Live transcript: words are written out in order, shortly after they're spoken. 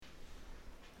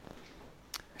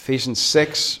Ephesians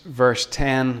 6, verse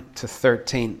 10 to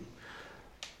 13.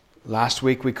 Last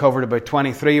week we covered about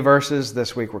 23 verses.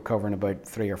 This week we're covering about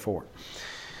 3 or 4.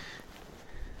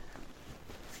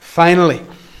 Finally,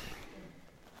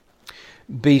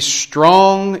 be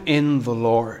strong in the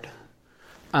Lord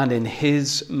and in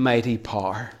His mighty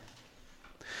power.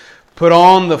 Put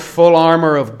on the full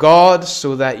armor of God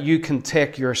so that you can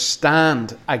take your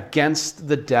stand against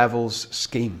the devil's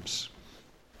schemes.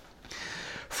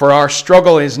 For our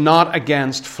struggle is not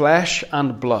against flesh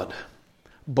and blood,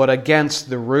 but against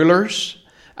the rulers,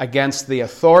 against the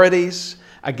authorities,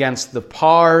 against the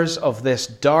powers of this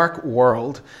dark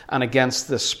world, and against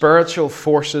the spiritual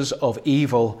forces of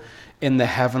evil in the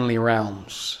heavenly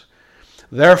realms.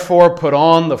 Therefore, put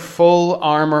on the full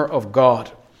armor of God,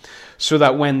 so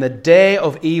that when the day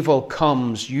of evil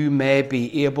comes, you may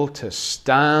be able to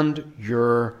stand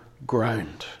your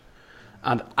ground.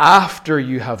 And after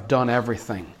you have done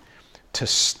everything, to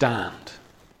stand.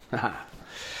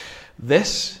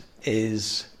 This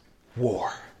is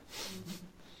war.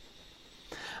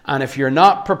 And if you're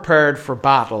not prepared for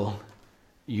battle,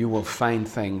 you will find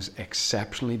things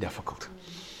exceptionally difficult.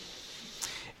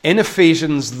 In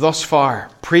Ephesians thus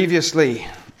far, previously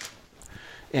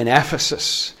in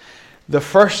Ephesus, the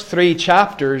first 3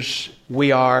 chapters,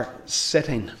 we are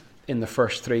sitting in the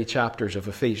first 3 chapters of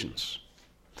Ephesians.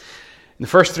 In the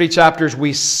first 3 chapters,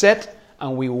 we sit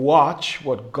and we watch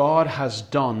what God has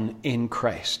done in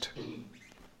Christ.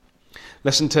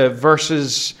 Listen to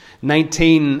verses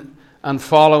 19 and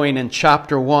following in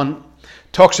chapter 1.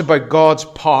 Talks about God's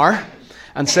power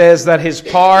and says that His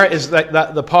power is like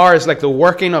the power is like the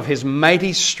working of His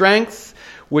mighty strength,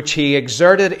 which He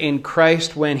exerted in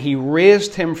Christ when He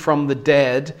raised Him from the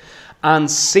dead and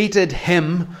seated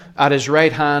Him at His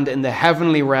right hand in the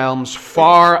heavenly realms,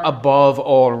 far above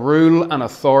all rule and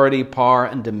authority, power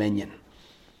and dominion.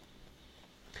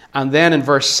 And then in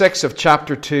verse 6 of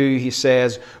chapter 2, he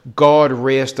says, God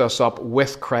raised us up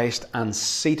with Christ and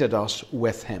seated us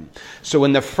with Him. So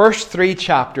in the first 3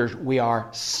 chapters, we are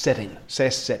sitting. Say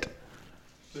sit.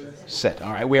 Sit.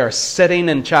 All right. We are sitting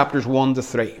in chapters 1 to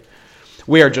 3.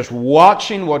 We are just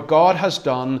watching what God has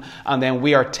done, and then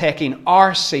we are taking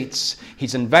our seats.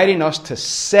 He's inviting us to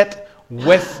sit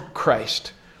with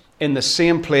Christ in the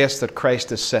same place that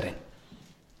Christ is sitting.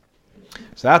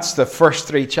 So that's the first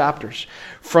 3 chapters.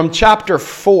 From chapter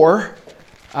 4,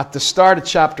 at the start of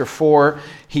chapter 4,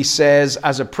 he says,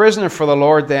 as a prisoner for the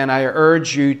Lord, then I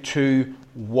urge you to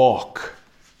walk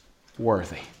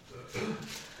worthy.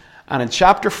 And in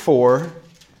chapter 4,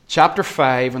 chapter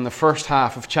 5, and the first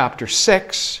half of chapter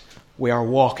 6, we are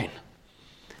walking.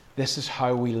 This is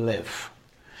how we live.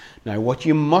 Now, what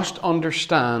you must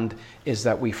understand is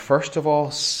that we first of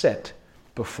all sit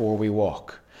before we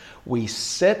walk. We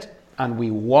sit and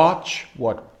we watch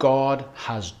what God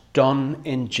has done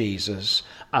in Jesus,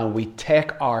 and we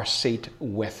take our seat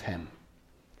with Him.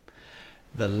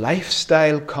 The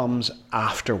lifestyle comes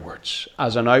afterwards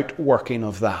as an outworking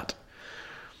of that.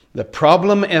 The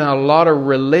problem in a lot of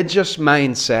religious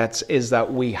mindsets is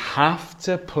that we have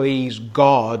to please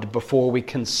God before we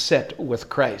can sit with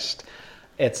Christ.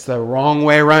 It's the wrong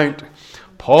way around.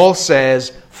 Paul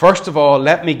says, first of all,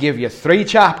 let me give you 3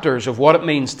 chapters of what it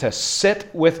means to sit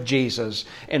with Jesus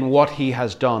in what He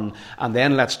has done. And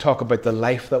then let's talk about the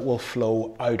life that will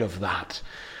flow out of that.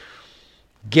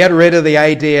 Get rid of the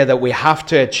idea that we have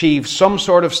to achieve some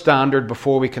sort of standard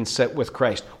before we can sit with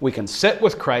Christ. We can sit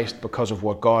with Christ because of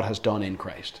what God has done in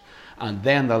Christ. And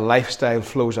then the lifestyle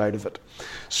flows out of it.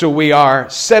 So we are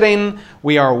sitting,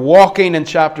 we are walking in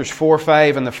chapters 4,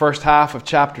 5, and the first half of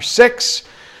chapter 6.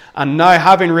 And now,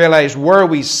 having realized where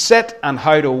we sit and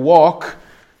how to walk,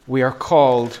 we are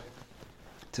called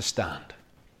to stand.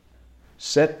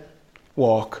 Sit,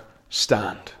 walk,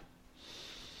 stand.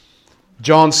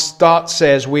 John Stott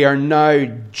says we are now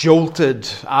jolted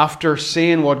after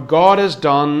seeing what God has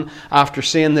done, after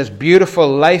seeing this beautiful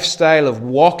lifestyle of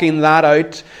walking that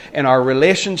out in our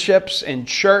relationships, in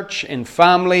church, in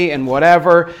family, in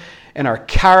whatever, in our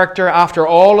character. After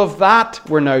all of that,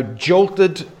 we're now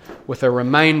jolted with a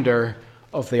reminder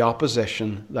of the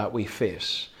opposition that we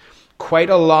face. Quite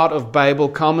a lot of Bible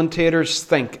commentators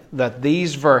think that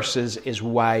these verses is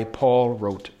why Paul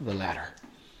wrote the letter.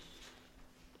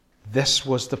 This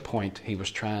was the point he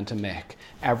was trying to make.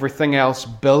 Everything else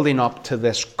building up to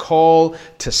this call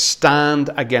to stand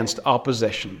against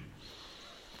opposition.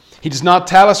 He does not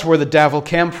tell us where the devil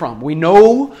came from. We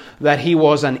know that he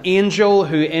was an angel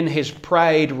who in his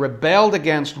pride rebelled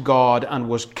against God and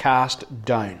was cast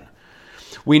down.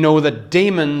 We know that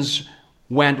demons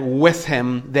went with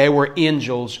him. They were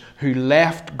angels who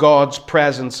left God's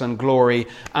presence and glory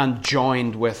and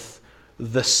joined with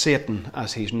the Satan,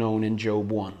 as he's known in Job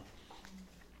 1.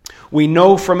 We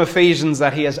know from Ephesians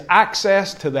that he has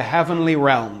access to the heavenly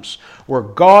realms, where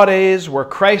God is, where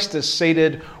Christ is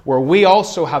seated, where we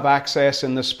also have access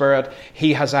in the Spirit.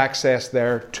 He has access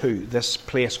there too, this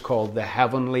place called the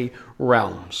heavenly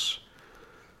realms.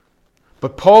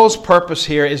 But Paul's purpose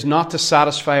here is not to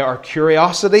satisfy our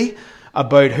curiosity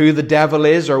about who the devil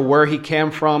is or where he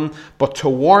came from, but to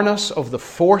warn us of the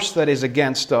force that is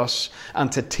against us and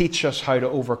to teach us how to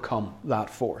overcome that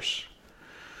force.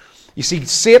 You see,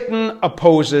 Satan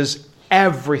opposes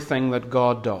everything that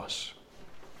God does.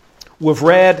 We've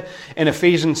read in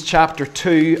Ephesians chapter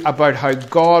 2 about how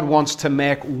God wants to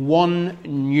make one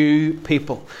new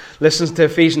people. Listen to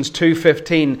Ephesians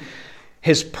 2:15.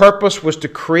 His purpose was to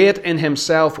create in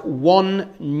himself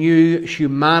one new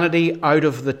humanity out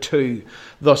of the two,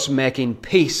 thus making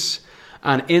peace,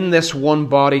 and in this one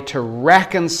body to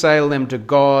reconcile them to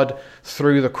God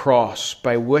through the cross,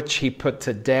 by which he put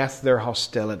to death their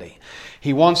hostility.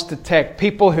 He wants to take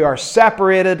people who are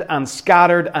separated and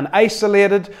scattered and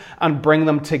isolated and bring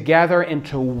them together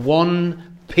into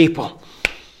one people.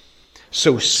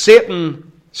 So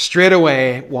Satan straight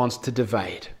away wants to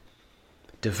divide.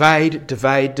 Divide,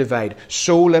 divide, divide.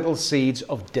 Sow little seeds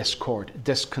of discord,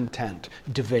 discontent,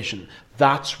 division.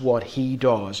 That's what he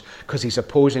does, because he's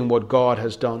opposing what God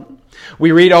has done.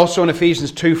 We read also in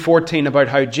Ephesians 2:14 about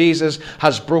how Jesus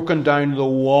has broken down the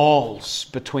walls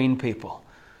between people.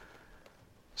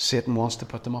 Satan wants to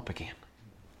put them up again.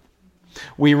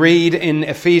 We read in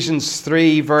Ephesians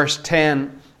 3 verse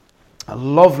 10, a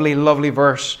lovely, lovely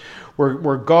verse,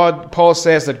 where Paul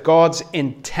says that God's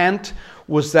intent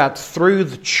was that through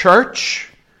the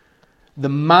church, the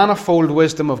manifold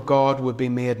wisdom of God would be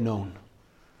made known.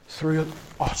 Through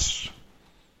us.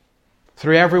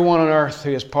 Through everyone on earth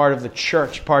who is part of the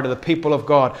church, part of the people of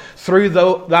God. Through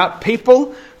that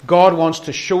people, God wants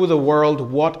to show the world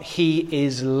what he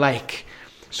is like.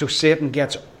 So Satan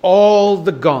gets all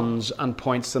the guns and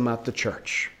points them at the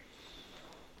church.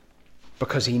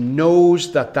 Because he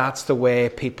knows that that's the way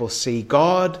people see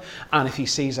God. And if he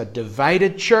sees a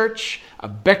divided church, a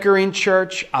bickering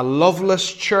church, a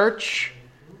loveless church,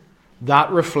 that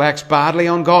reflects badly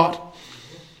on God.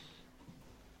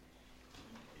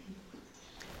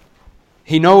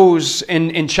 He knows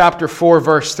in chapter 4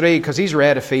 verse 3, because he's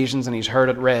read Ephesians and he's heard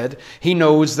it read, he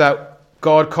knows that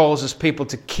God calls his people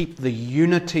to keep the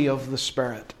unity of the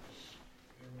Spirit.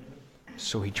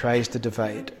 So he tries to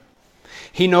divide.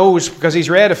 He knows, because he's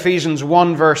read Ephesians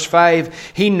 1 verse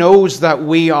 5, he knows that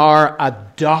we are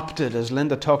adopted. As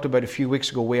Linda talked about a few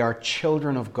weeks ago, we are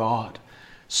children of God.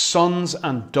 Sons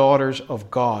and daughters of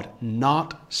God,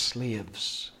 not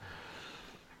slaves.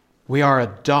 We are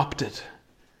adopted.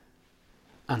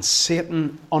 And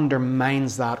Satan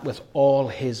undermines that with all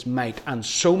his might. And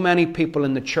so many people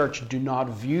in the church do not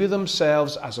view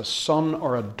themselves as a son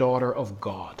or a daughter of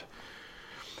God.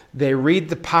 They read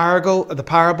the parable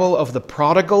of the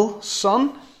prodigal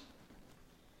son,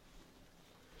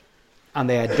 and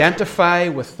they identify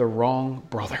with the wrong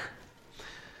brother.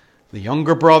 The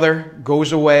younger brother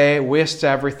goes away, wastes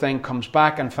everything, comes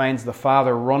back and finds the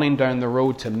father running down the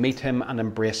road to meet him and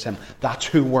embrace him. That's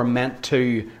who we're meant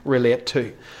to relate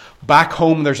to. Back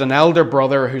home, there's an elder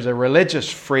brother who's a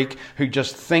religious freak who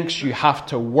just thinks you have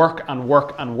to work and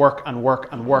work and work and work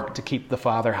and work to keep the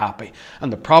father happy.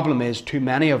 And the problem is, too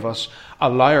many of us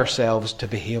allow ourselves to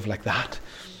behave like that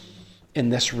in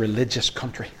this religious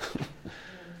country.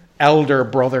 Elder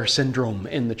brother syndrome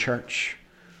in the church.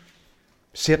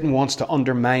 Satan wants to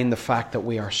undermine the fact that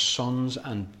we are sons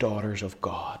and daughters of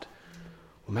God.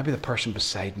 Well, maybe the person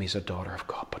beside me is a daughter of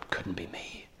God, but couldn't be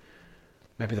me.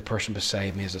 Maybe the person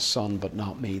beside me is a son, but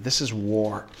not me. This is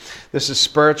war. This is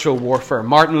spiritual warfare.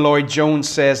 Martin Lloyd-Jones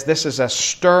says this is a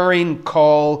stirring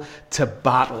call to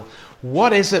battle.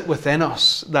 What is it within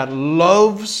us that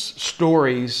loves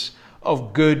stories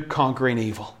of good conquering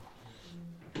evil?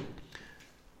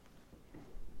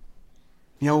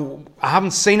 You know, I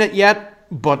haven't seen it yet,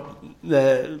 but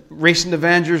the recent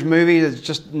Avengers movie has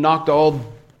just knocked all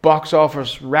box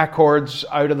office records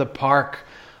out of the park.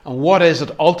 And what is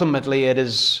it? Ultimately, it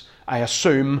is, I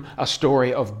assume, a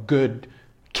story of good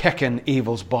kicking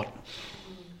evil's butt.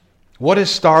 What is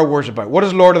Star Wars about? What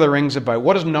is Lord of the Rings about?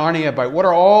 What is Narnia about? What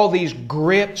are all these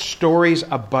great stories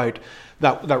about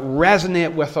that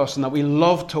resonate with us and that we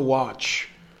love to watch?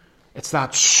 It's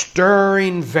that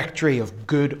stirring victory of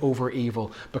good over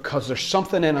evil, because there's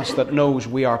something in us that knows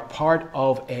we are part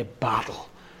of a battle.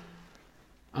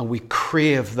 And we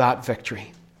crave that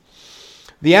victory.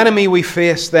 The enemy we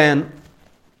face then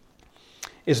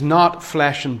is not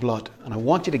flesh and blood. And I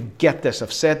want you to get this.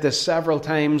 I've said this several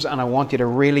times, and I want you to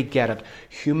really get it.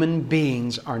 Human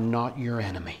beings are not your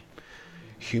enemy.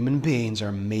 Human beings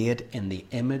are made in the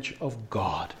image of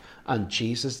God, and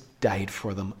Jesus died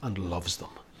for them and loves them.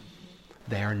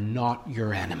 They are not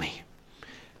your enemy.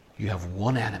 You have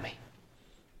one enemy,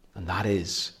 and that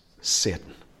is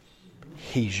Satan.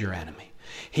 He's your enemy.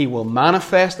 He will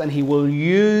manifest and he will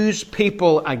use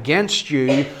people against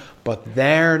you, but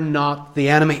they're not the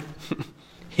enemy.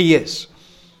 He is.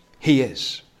 He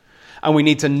is. And we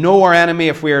need to know our enemy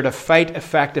if we are to fight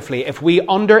effectively. If we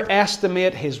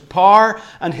underestimate his power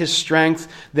and his strength,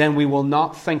 then we will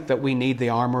not think that we need the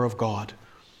armor of God.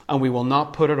 And we will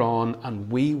not put it on,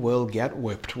 and we will get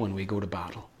whipped when we go to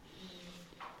battle.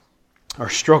 Our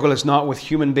struggle is not with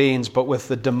human beings, but with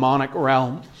the demonic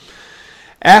realm.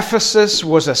 Ephesus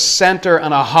was a center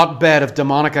and a hotbed of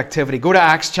demonic activity. Go to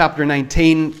Acts chapter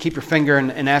 19. Keep your finger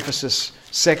in Ephesus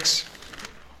 6.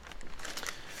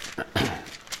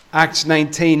 Acts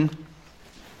 19.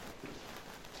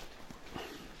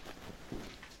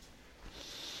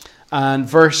 And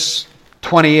verse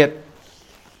 28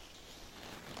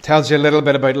 tells you a little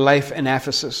bit about life in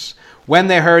Ephesus. When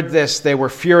they heard this, they were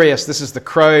furious. This is the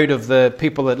crowd of the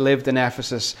people that lived in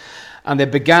Ephesus. And they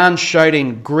began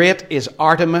shouting, "Great is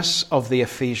Artemis of the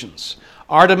Ephesians."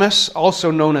 Artemis, also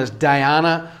known as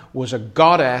Diana, was a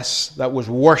goddess that was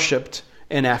worshipped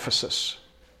in Ephesus.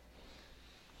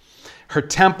 Her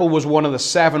temple was one of the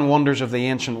 7 wonders of the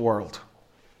ancient world.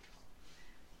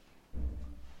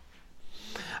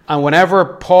 And whenever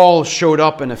Paul showed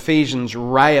up in Ephesians,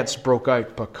 riots broke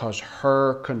out because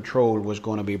her control was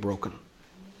going to be broken.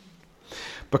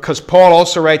 Because Paul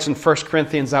also writes in 1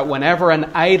 Corinthians that whenever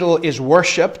an idol is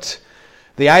worshipped,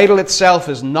 the idol itself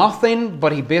is nothing,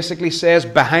 but he basically says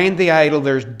behind the idol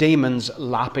there's demons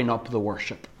lapping up the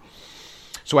worship.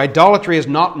 So idolatry is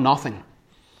not nothing.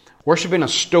 Worshipping a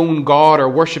stone god or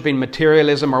worshipping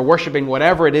materialism or worshipping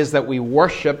whatever it is that we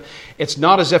worship, it's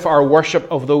not as if our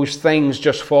worship of those things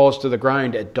just falls to the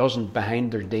ground. It doesn't.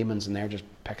 Behind there's demons and they're just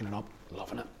picking it up,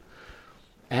 loving it.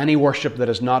 Any worship that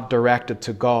is not directed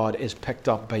to God is picked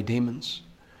up by demons.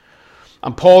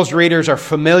 And Paul's readers are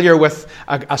familiar with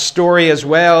a story as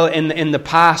well in the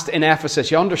past in Ephesus.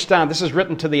 You understand, this is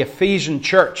written to the Ephesian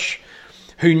church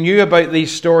who knew about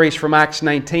these stories from Acts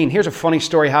 19. Here's a funny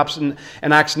story happening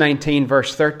in Acts 19,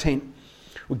 verse 13.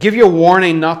 We'll give you a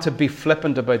warning not to be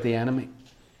flippant about the enemy.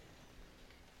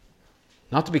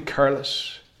 Not to be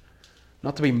careless.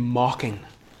 Not to be mocking.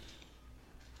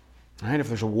 Right? If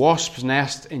there's a wasp's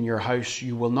nest in your house,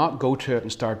 you will not go to it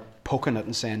and start poking it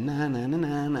and saying, nah, nah, nah,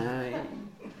 nah, nah.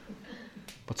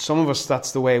 But some of us,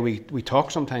 that's the way we talk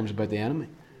sometimes about the enemy.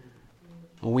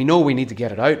 And we know we need to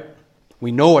get it out.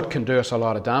 We know it can do us a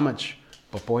lot of damage.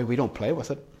 But boy, we don't play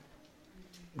with it.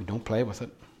 We don't play with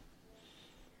it.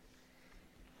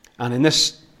 And in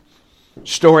this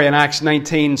story in Acts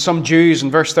 19, some Jews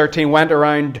in verse 13 went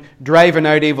around driving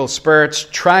out evil spirits,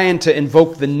 trying to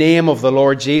invoke the name of the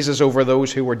Lord Jesus over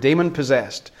those who were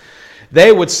demon-possessed.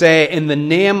 They would say, "In the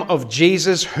name of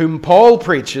Jesus, whom Paul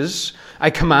preaches,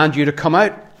 I command you to come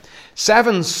out."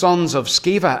 7 sons of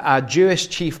Sceva, a Jewish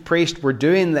chief priest, were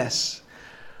doing this.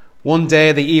 One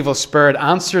day the evil spirit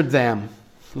answered them.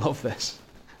 Love this.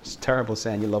 It's terrible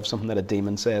saying you love something that a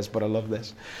demon says, but I love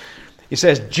this. He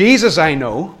says, "Jesus I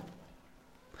know,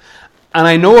 and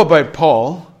I know about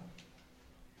Paul,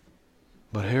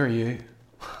 but who are you?"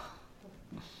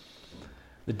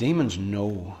 The demons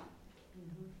know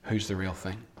who's the real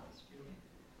thing.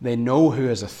 They know who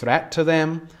is a threat to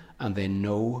them, and they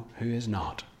know who is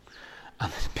not.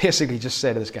 And they basically just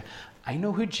say to this guy, "I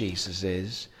know who Jesus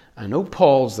is. I know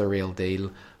Paul's the real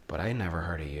deal, but I never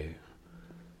heard of you.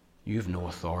 You've no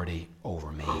authority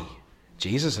over me.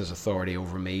 Jesus has authority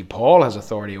over me. Paul has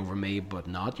authority over me, but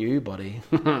not you, buddy.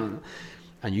 And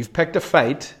you've picked a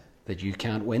fight that you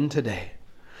can't win today."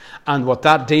 And what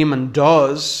that demon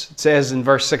does, it says in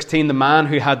verse 16, the man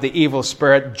who had the evil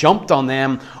spirit jumped on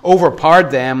them,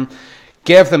 overpowered them,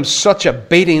 gave them such a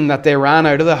beating that they ran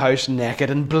out of the house naked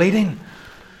and bleeding.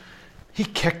 He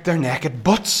kicked their naked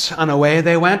butts, and away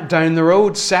they went down the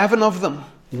road, 7 of them,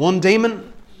 one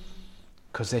demon,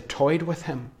 because they toyed with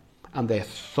him and they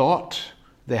thought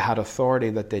they had authority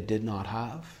that they did not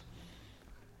have.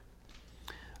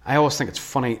 I always think it's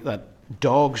funny that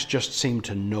dogs just seem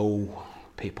to know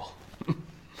people.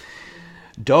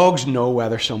 Dogs know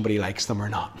whether somebody likes them or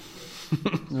not.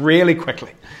 Really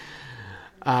quickly.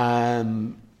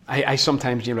 I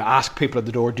sometimes ask people at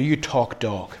the door, "Do you talk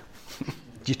dog?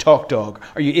 Do you talk dog?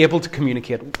 Are you able to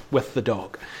communicate with the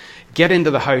dog?" get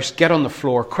into the house, get on the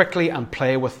floor quickly and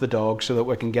play with the dog so that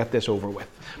we can get this over with.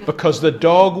 Because the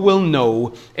dog will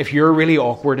know if you're really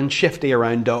awkward and shifty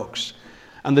around dogs.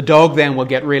 And the dog then will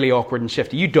get really awkward and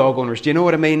shifty. You dog owners, do you know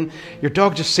what I mean? Your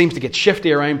dog just seems to get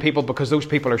shifty around people because those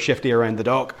people are shifty around the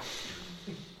dog.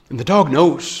 And the dog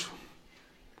knows.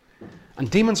 And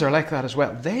demons are like that as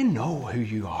well. They know who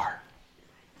you are.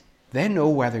 They know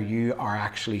whether you are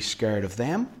actually scared of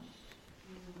them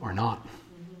or not.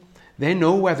 They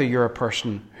know whether you're a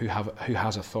person who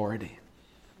has authority,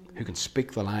 who can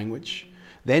speak the language.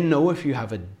 They know if you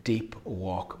have a deep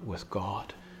walk with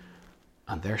God.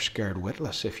 And they're scared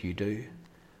witless if you do.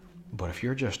 But if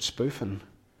you're just spoofing,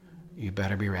 you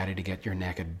better be ready to get your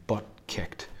naked butt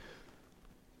kicked.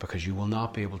 Because you will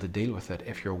not be able to deal with it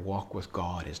if your walk with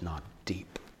God is not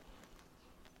deep.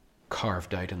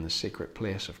 Carved out in the secret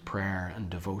place of prayer and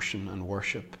devotion and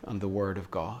worship and the Word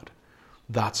of God.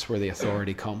 That's where the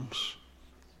authority comes.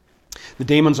 The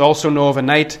demons also know of a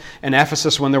night in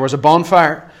Ephesus when there was a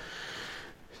bonfire.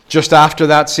 Just after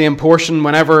that same portion,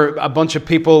 whenever a bunch of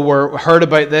people heard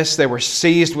about this, they were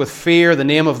seized with fear. The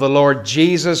name of the Lord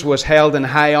Jesus was held in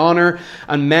high honor,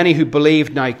 and many who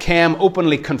believed now came,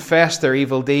 openly confessed their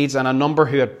evil deeds, and a number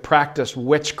who had practiced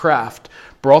witchcraft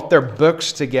brought their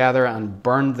books together and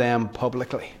burned them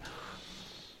publicly.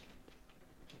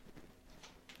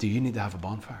 Do you need to have a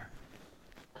bonfire?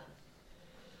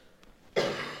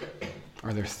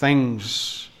 Are there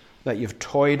things that you've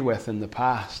toyed with in the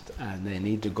past and they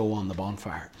need to go on the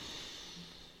bonfire?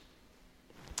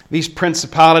 These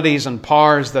principalities and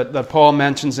powers that Paul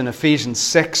mentions in Ephesians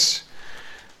 6,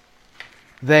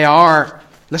 they are,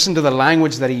 listen to the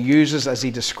language that he uses as he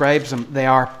describes them, they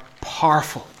are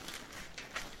powerful.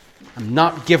 I'm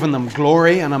not giving them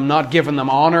glory and I'm not giving them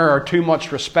honor or too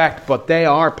much respect, but they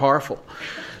are powerful.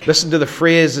 Listen to the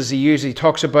phrase as he uses, he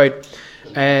talks about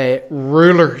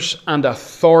rulers and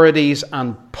authorities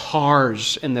and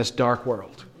powers in this dark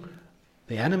world.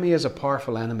 The enemy is a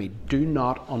powerful enemy. Do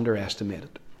not underestimate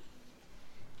it.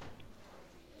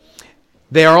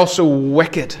 They are also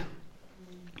wicked.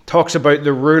 Talks about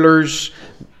the rulers,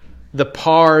 the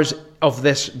powers of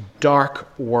this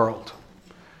dark world.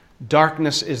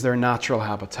 Darkness is their natural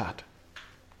habitat.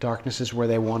 Darkness is where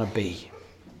they want to be.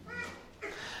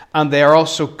 And they are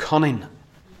also cunning.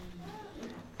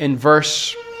 In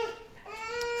verse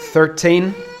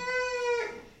 13,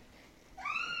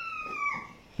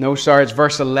 it's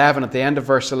verse 11. At the end of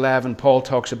verse 11, Paul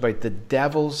talks about the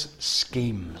devil's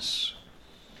schemes.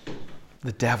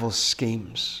 The devil's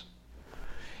schemes.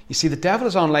 You see, the devil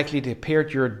is unlikely to appear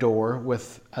at your door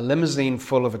with a limousine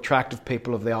full of attractive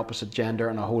people of the opposite gender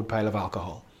and a whole pile of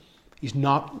alcohol. He's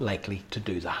not likely to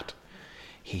do that.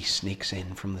 He sneaks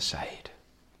in from the side.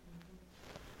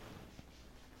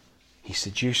 He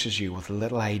seduces you with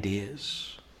little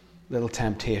ideas, little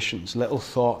temptations, little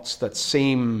thoughts that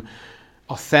seem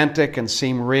authentic and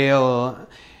seem real.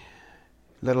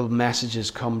 Little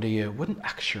messages come to you. It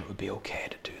would be okay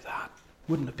to do that.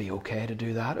 Wouldn't it be okay to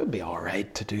do that? It would be all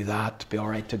right to do that. It'd be all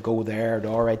right to go there. It'd be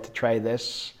all right to try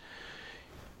this.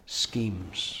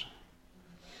 Schemes.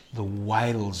 The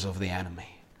wiles of the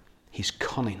enemy. He's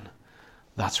cunning.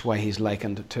 That's why he's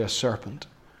likened to a serpent.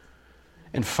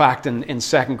 In fact, in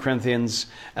 2 Corinthians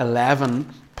 11,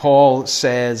 Paul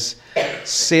says,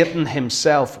 Satan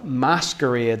himself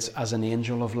masquerades as an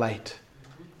angel of light.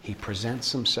 He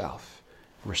presents himself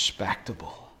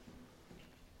respectable.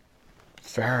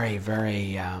 Very,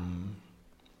 very,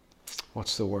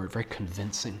 very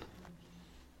convincing.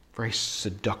 Very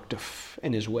seductive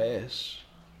in his ways.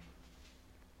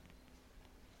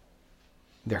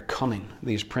 They're cunning,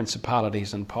 these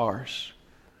principalities and powers.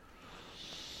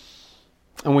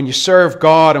 And when you serve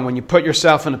God and when you put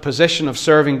yourself in a position of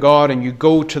serving God and you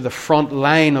go to the front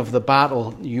line of the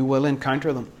battle, you will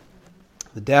encounter them.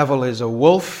 The devil is a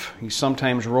wolf. He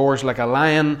sometimes roars like a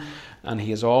lion, and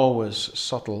he is always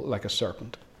subtle like a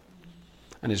serpent.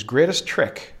 And his greatest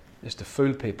trick is to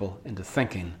fool people into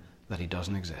thinking that he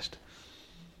doesn't exist.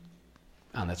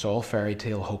 And it's all fairy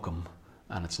tale hokum,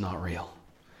 and it's not real.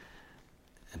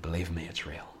 And believe me, it's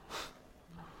real.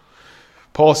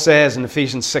 Paul says in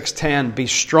Ephesians 6:10, be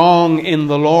strong in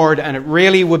the Lord, and it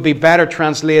really would be better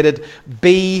translated,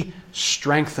 be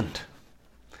strengthened.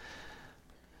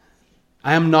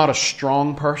 I am not a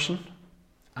strong person.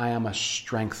 I am a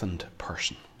strengthened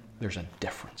person. There's a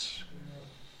difference.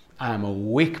 I am a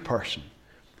weak person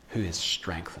who is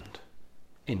strengthened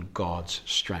in God's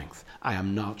strength. I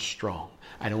am not strong.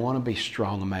 I don't want to be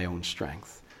strong in my own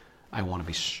strength. I want to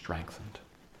be strengthened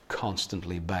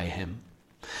constantly by Him.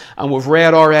 And we've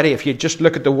read already, if you just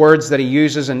look at the words that he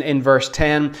uses in verse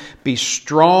 10, be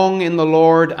strong in the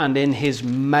Lord and in his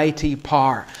mighty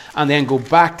power. And then go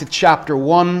back to chapter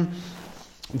 1,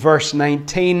 verse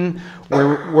 19,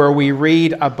 where we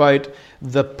read about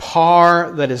the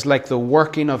power that is like the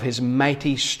working of his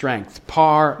mighty strength.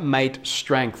 Power, might,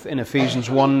 strength in Ephesians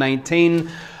 1:19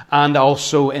 and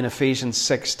also in Ephesians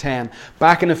 6:10.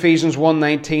 Back in Ephesians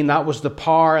 1:19, that was the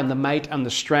power and the might and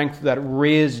the strength that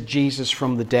raised Jesus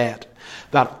from the dead.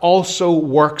 That also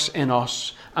works in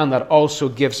us and that also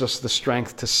gives us the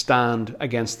strength to stand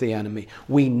against the enemy.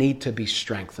 We need to be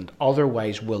strengthened.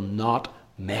 Otherwise, we'll not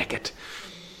make it.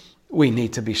 We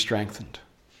need to be strengthened.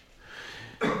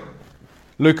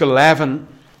 Luke 11.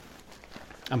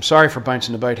 I'm sorry for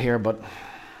bouncing about here, but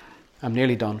I'm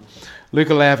nearly done.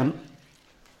 Luke 11.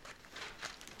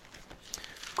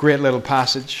 Great little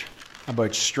passage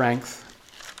about strength.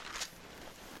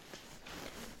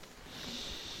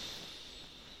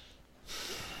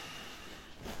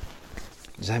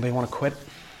 Does anybody want to quit?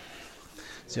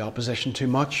 Is the opposition too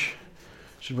much?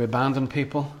 Should we abandon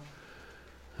people?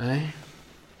 Eh?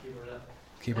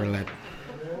 Keep her lit.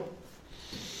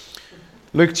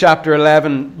 Luke chapter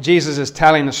 11, Jesus is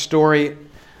telling a story,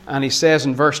 and he says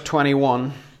in verse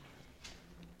 21,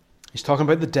 he's talking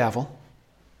about the devil.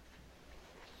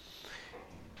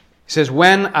 He says,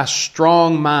 when a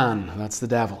strong man, that's the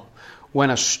devil, when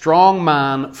a strong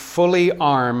man fully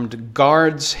armed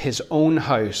guards his own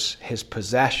house, his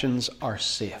possessions are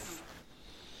safe.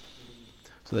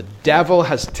 So the devil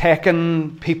has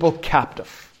taken people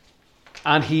captive.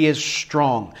 And he is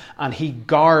strong, and he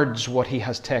guards what he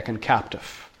has taken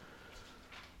captive.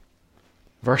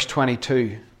 Verse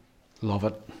 22, love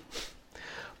it.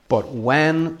 But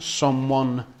when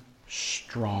someone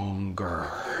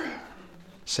stronger,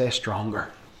 say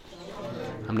stronger.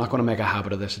 I'm not going to make a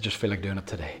habit of this, I just feel like doing it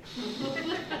today.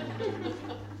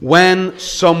 When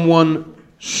someone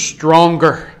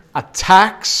stronger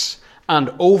attacks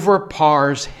and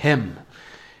overpowers him,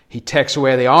 he takes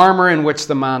away the armor in which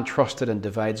the man trusted and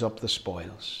divides up the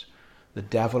spoils. The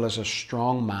devil is a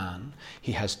strong man.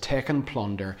 He has taken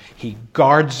plunder. He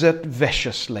guards it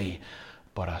viciously.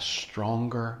 But a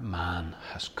stronger man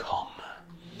has come.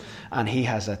 And he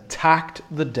has attacked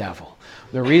the devil.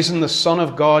 The reason the Son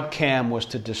of God came was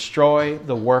to destroy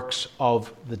the works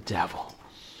of the devil.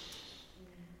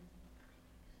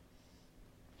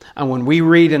 And when we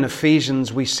read in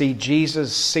Ephesians, we see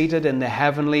Jesus seated in the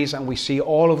heavenlies, and we see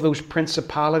all of those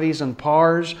principalities and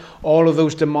powers, all of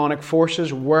those demonic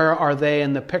forces. Where are they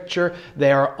in the picture?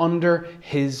 They are under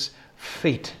his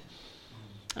feet.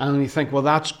 And you think, well,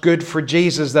 that's good for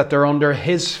Jesus that they're under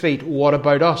his feet. What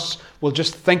about us? Well,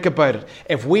 just think about it.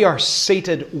 If we are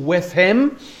seated with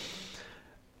him,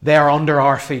 they are under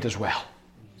our feet as well.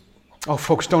 Oh,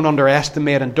 folks, don't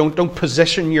underestimate and don't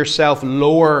position yourself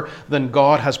lower than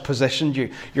God has positioned you.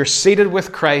 You're seated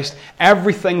with Christ.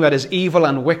 Everything that is evil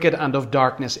and wicked and of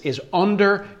darkness is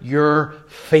under your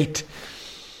feet.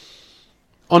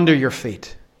 Under your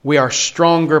feet. We are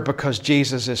stronger because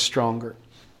Jesus is stronger.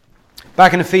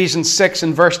 Back in Ephesians 6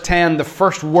 and verse 10, the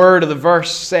first word of the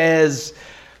verse says,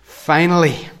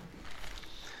 finally.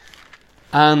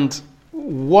 And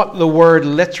what the word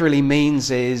literally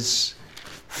means is,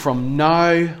 from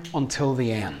now until the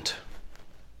end.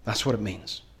 That's what it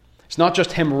means. It's not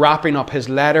just him wrapping up his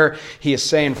letter. He is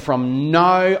saying from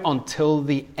now until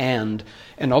the end.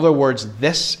 In other words,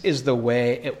 this is the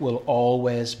way it will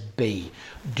always be.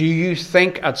 Do you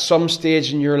think at some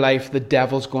stage in your life the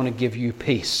devil's going to give you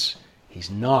peace?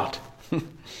 He's not.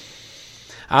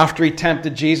 After he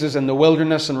tempted Jesus in the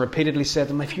wilderness and repeatedly said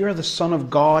to him, if you're the Son of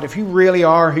God, if you really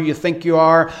are who you think you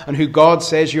are and who God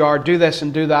says you are, do this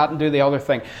and do that and do the other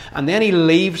thing. And then he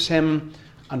leaves him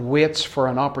and waits for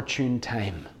an opportune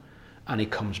time. And he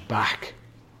comes back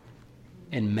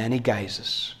in many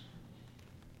guises,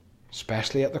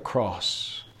 especially at the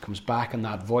cross. Comes back and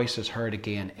that voice is heard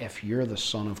again. If you're the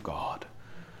Son of God,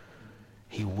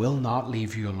 he will not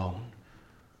leave you alone.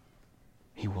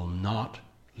 He will not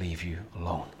leave you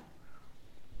alone.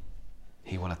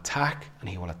 He will attack and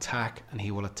he will attack and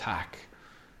he will attack.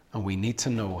 And we need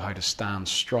to know how to stand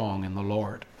strong in the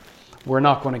Lord. We're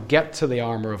not going to get to the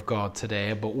armor of God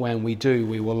today, but when we do,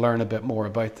 we will learn a bit more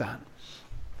about that.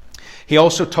 He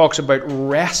also talks about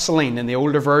wrestling in the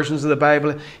older versions of the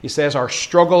Bible. He says our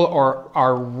struggle or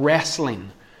our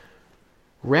wrestling.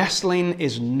 Wrestling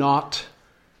is not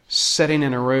sitting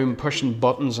in a room pushing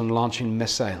buttons and launching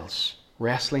missiles.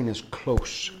 Wrestling is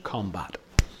close combat.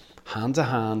 Hand to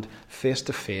hand, face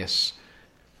to face,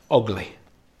 ugly.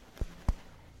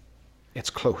 It's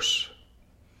close.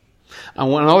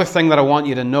 And another thing that I want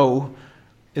you to know,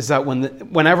 is that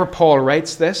whenever Paul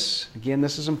writes this, again,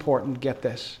 this is important, get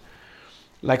this,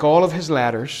 like all of his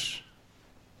letters,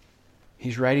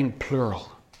 he's writing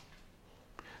plural.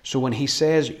 So when he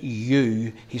says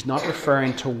you, he's not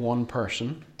referring to one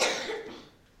person.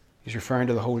 He's referring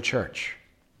to the whole church.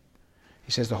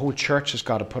 He says the whole church has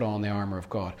got to put on the armour of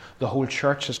God. The whole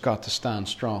church has got to stand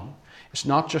strong. It's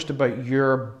not just about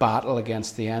your battle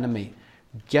against the enemy.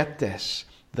 Get this.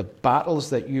 The battles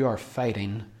that you are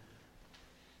fighting,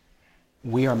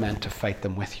 we are meant to fight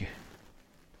them with you.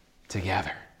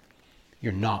 Together.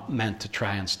 You're not meant to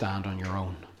try and stand on your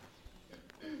own.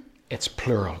 It's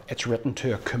plural. It's written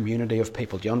to a community of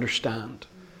people. Do you understand?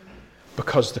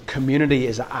 Because the community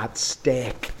is at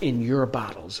stake in your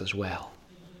battles as well.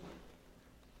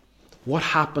 What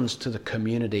happens to the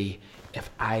community if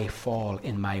I fall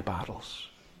in my battles?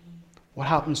 What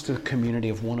happens to the community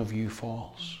if one of you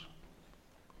falls?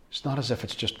 It's not as if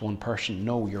it's just one person.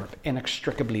 No, you're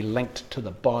inextricably linked to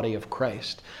the body of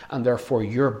Christ. And therefore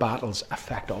your battles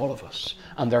affect all of us.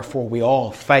 And therefore we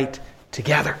all fight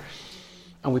together.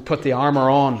 And we put the armour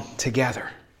on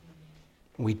together.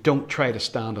 We don't try to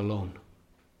stand alone.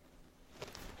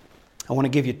 I want to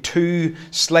give you two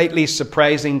slightly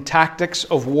surprising tactics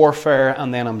of warfare,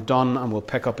 and then I'm done and we'll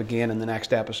pick up again in the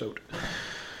next episode.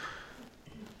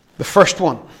 The first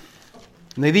one.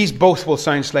 Now, these both will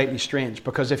sound slightly strange,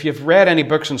 because if you've read any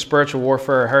books on spiritual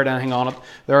warfare or heard anything on it,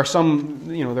 there are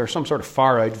some sort of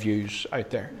far out views out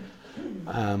there.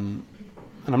 And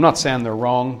I'm not saying they're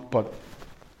wrong, but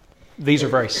these are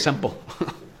very simple.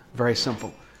 Very simple.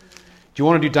 Do you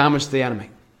want to do damage to the enemy?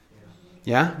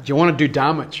 Yeah? Do you want to do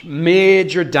damage?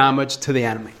 Major damage to the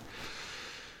enemy.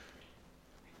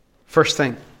 First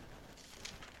thing,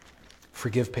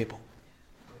 forgive people.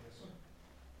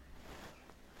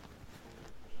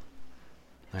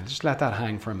 Now, just let that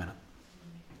hang for a minute.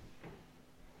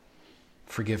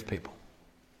 Forgive people.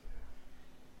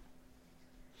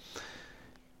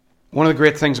 One of the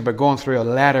great things about going through a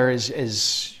letter is,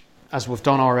 as we've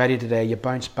done already today, you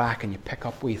bounce back and you pick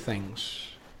up wee things.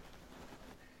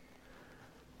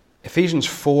 Ephesians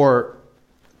 4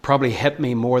 probably hit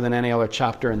me more than any other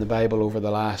chapter in the Bible over the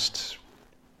last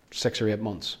 6 or 8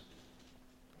 months.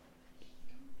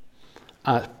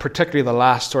 Particularly the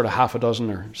last sort of half a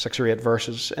dozen or 6 or 8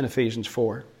 verses in Ephesians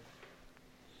 4.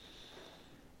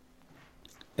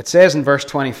 It says in verse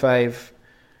 25,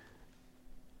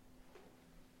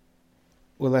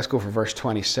 well, let's go for verse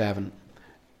 27.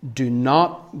 Do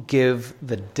not give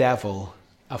the devil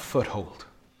a foothold.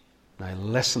 Now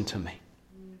listen to me.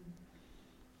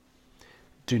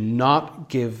 Do not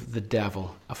give the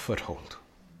devil a foothold.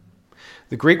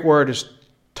 The Greek word is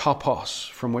topos,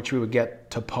 from which we would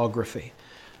get topography.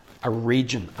 A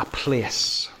region, a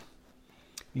place.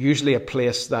 Usually a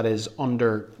place that is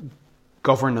under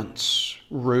governance,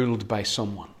 ruled by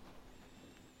someone.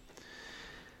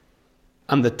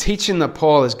 And the teaching that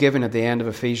Paul is giving at the end of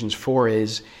Ephesians 4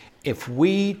 is, if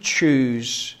we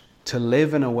choose to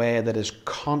live in a way that is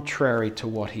contrary to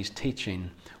what he's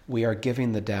teaching, we are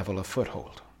giving the devil a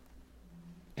foothold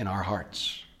in our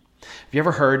hearts. Have you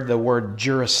ever heard the word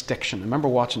jurisdiction? I remember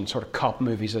watching sort of cop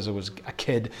movies as I was a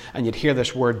kid, and you'd hear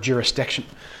this word jurisdiction.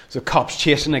 So the cop's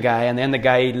chasing a guy, and then the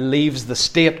guy leaves the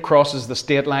state, crosses the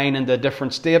state line into a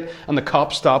different state, and the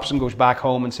cop stops and goes back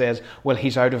home and says, well,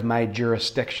 he's out of my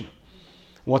jurisdiction.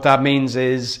 What that means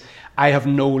is, I have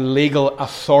no legal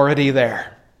authority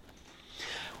there.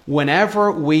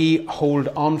 Whenever we hold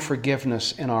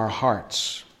unforgiveness in our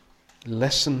hearts,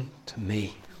 listen to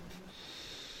me.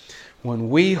 When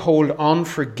we hold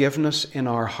unforgiveness in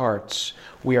our hearts,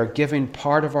 we are giving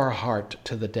part of our heart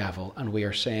to the devil, and we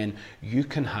are saying, you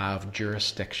can have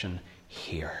jurisdiction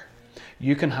here.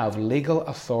 You can have legal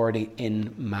authority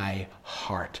in my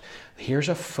heart. Here's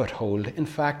a foothold. In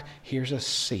fact, here's a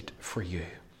seat for you.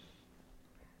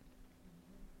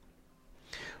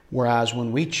 Whereas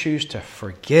when we choose to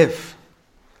forgive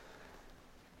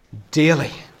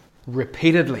daily,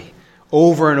 repeatedly,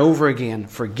 over and over again,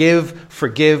 forgive,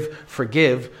 forgive,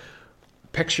 forgive.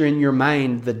 Picture in your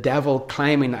mind the devil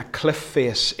climbing a cliff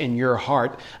face in your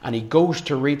heart, and he goes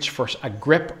to reach for a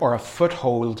grip or a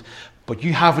foothold, but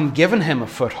you haven't given him a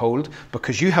foothold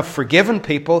because you have forgiven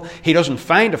people. He doesn't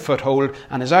find a foothold,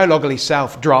 and his old ugly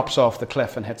self drops off the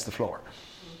cliff and hits the floor.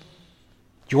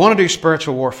 Do you want to do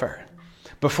spiritual warfare?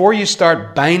 Before you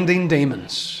start binding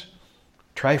demons,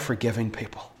 try forgiving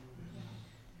people.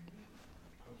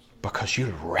 Because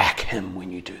you'll wreck him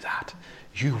when you do that.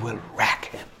 You will wreck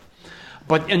him.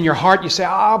 But in your heart you say,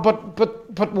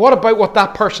 but what about what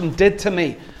that person did to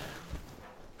me?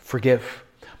 Forgive.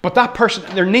 But that person,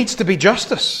 there needs to be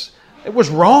justice. It was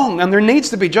wrong, and there needs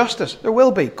to be justice. There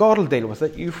will be. God will deal with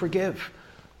it. You forgive.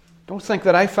 Don't think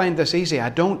that I find this easy. I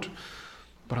don't.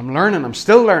 But I'm learning. I'm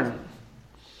still learning.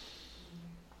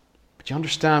 But you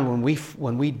understand,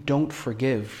 when we don't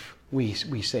forgive, we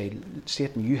say,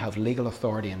 Satan, you have legal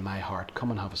authority in my heart.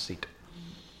 Come and have a seat.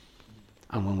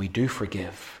 And when we do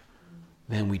forgive,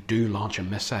 then we do launch a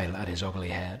missile at his ugly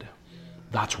head.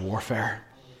 That's warfare.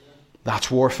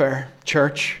 That's warfare,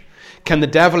 church. Can the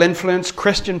devil influence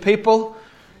Christian people?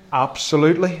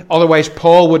 Absolutely. Otherwise,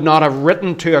 Paul would not have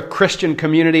written to a Christian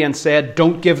community and said,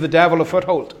 don't give the devil a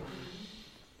foothold.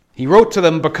 He wrote to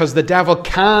them because the devil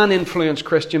can influence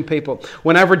Christian people.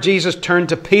 Whenever Jesus turned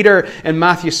to Peter in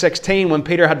Matthew 16, when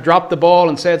Peter had dropped the ball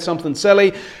and said something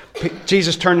silly,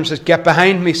 Jesus turned and says, get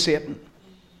behind me, Satan.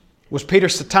 Was Peter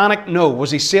satanic? No.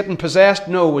 Was he Satan possessed?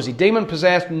 No. Was he demon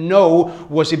possessed? No.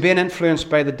 Was he being influenced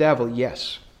by the devil?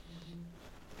 Yes.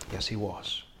 Yes, he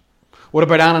was. What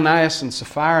about Ananias and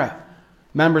Sapphira,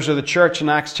 members of the church in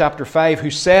Acts chapter 5, who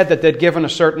said that they'd given a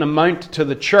certain amount to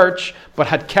the church but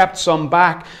had kept some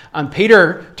back? And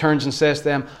Peter turns and says to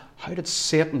them, how did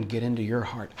Satan get into your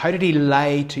heart? How did he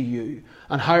lie to you?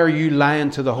 And how are you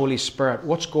lying to the Holy Spirit?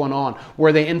 What's going on?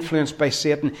 Were they influenced by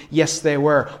Satan? Yes, they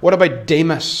were. What about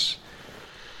Demas?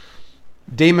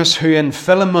 Demas, who in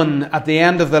Philemon, at the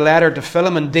end of the letter to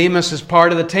Philemon, Demas is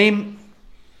part of the team.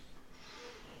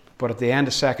 But at the end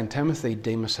of 2 Timothy,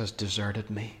 Demas has deserted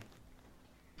me.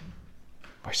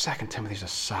 By 2 Timothy is a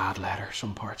sad letter,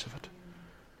 some parts of it.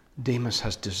 Demas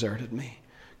has deserted me.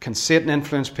 Can Satan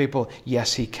influence people?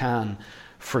 Yes, he can.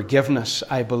 Forgiveness,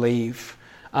 I believe.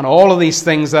 And all of these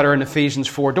things that are in Ephesians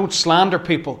 4. Don't slander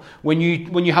people. When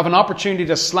you have an opportunity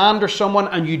to slander someone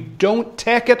and you don't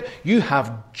take it, you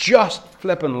have just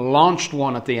flipping launched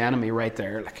one at the enemy right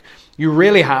there. Like, you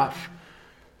really have.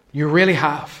 You really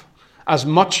have. As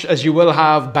much as you will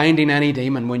have binding any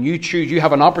demon, when you choose, you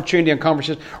have an opportunity and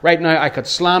conversation. Right now, I could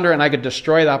slander and I could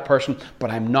destroy that person, but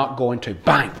I'm not going to.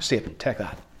 Bang! Satan, take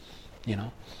that. You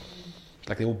know? It's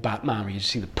like the old Batman where you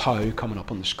see the pow coming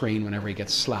up on the screen whenever he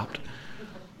gets slapped.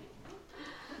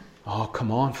 Oh,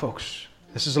 come on, folks.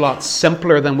 This is a lot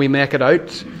simpler than we make it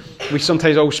out. We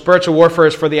sometimes, spiritual warfare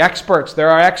is for the experts. There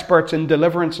are experts in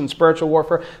deliverance and spiritual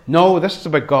warfare. No, this is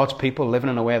about God's people living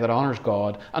in a way that honours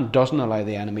God and doesn't allow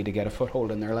the enemy to get a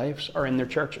foothold in their lives or in their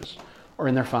churches or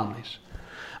in their families.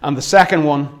 And the second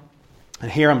one, and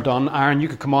here I'm done. Aaron, you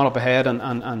could come on up ahead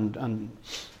and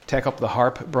take up the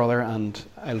harp, brother, and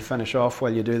I'll finish off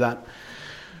while you do that.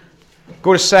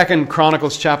 Go to 2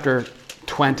 Chronicles chapter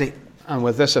 20, and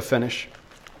with this I finish.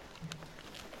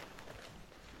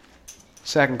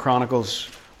 2 Chronicles,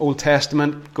 Old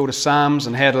Testament, go to Psalms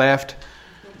and head left,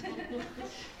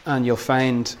 and you'll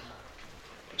find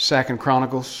 2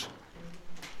 Chronicles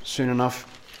soon enough.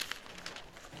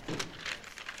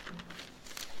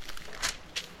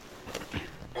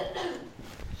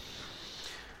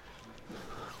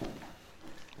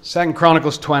 Second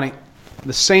Chronicles 20.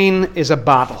 The scene is a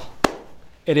battle.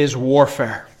 It is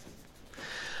warfare.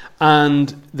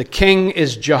 And the king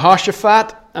is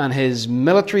Jehoshaphat, and his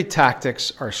military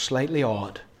tactics are slightly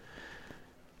odd.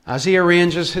 As he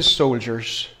arranges his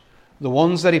soldiers, the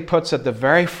ones that he puts at the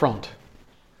very front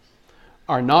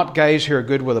are not guys who are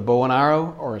good with a bow and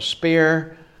arrow or a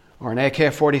spear or an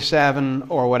AK-47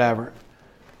 or whatever.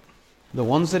 The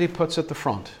ones that he puts at the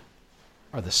front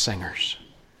are the singers.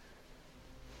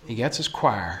 He gets his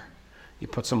choir, he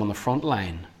puts them on the front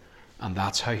line, and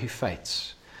that's how he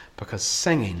fights. Because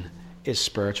singing is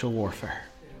spiritual warfare.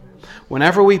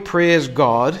 Whenever we praise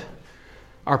God,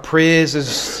 our praise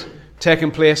is taking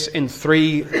place in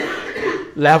three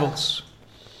levels.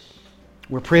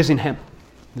 We're praising Him.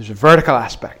 There's a vertical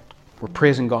aspect. We're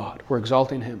praising God. We're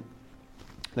exalting Him.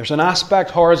 There's an aspect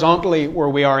horizontally where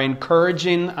we are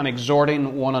encouraging and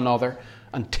exhorting one another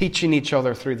and teaching each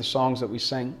other through the songs that we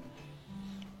sing.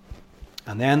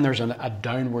 And then there's a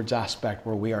downwards aspect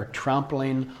where we are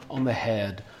trampling on the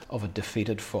head of a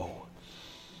defeated foe.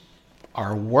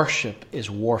 Our worship is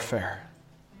warfare.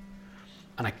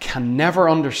 And I can never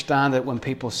understand it when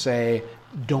people say,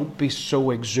 don't be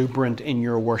so exuberant in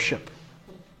your worship.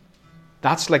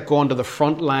 That's like going to the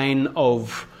front line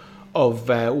of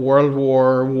World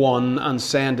War I and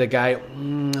saying to a guy,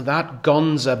 that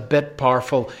gun's a bit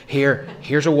powerful.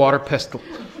 Here's a water pistol.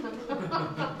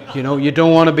 You know, you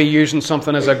don't want to be using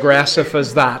something as aggressive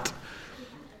as that.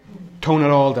 Tone it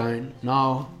all down.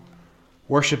 No.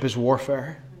 Worship is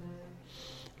warfare.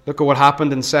 Look at what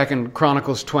happened in 2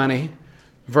 Chronicles 20,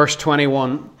 verse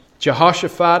 21.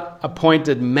 Jehoshaphat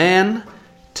appointed men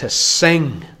to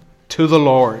sing to the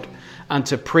Lord and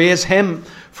to praise him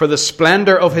for the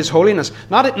splendor of his holiness.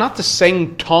 Not to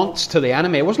sing taunts to the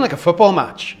enemy. It wasn't like a football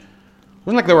match. It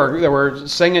wasn't like they were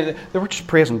singing. They were just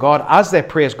praising God. As they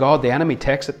praise God, the enemy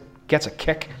gets a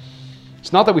kick.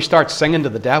 It's not that we start singing to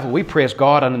the devil. We praise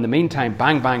God, and in the meantime,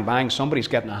 bang, bang, bang, somebody's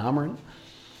getting a hammering.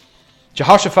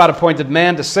 Jehoshaphat appointed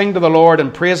men to sing to the Lord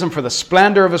and praise him for the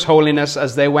splendor of his holiness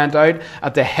as they went out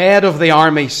at the head of the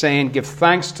army, saying, "Give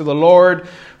thanks to the Lord,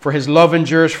 for his love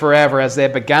endures forever." As they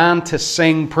began to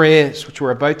sing praise, which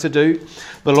we're about to do,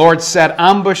 the Lord set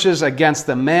ambushes against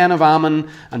the men of Ammon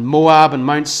and Moab and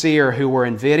Mount Seir who were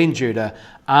invading Judah,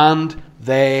 and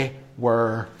they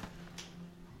were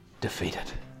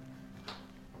defeated.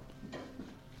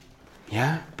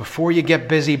 Yeah? Before you get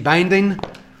busy binding,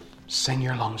 sing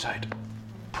your lungs out.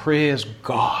 Praise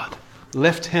God.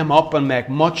 Lift him up and make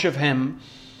much of him,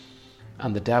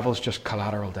 and the devil's just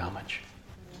collateral damage.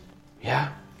 Yeah?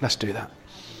 Let's do that.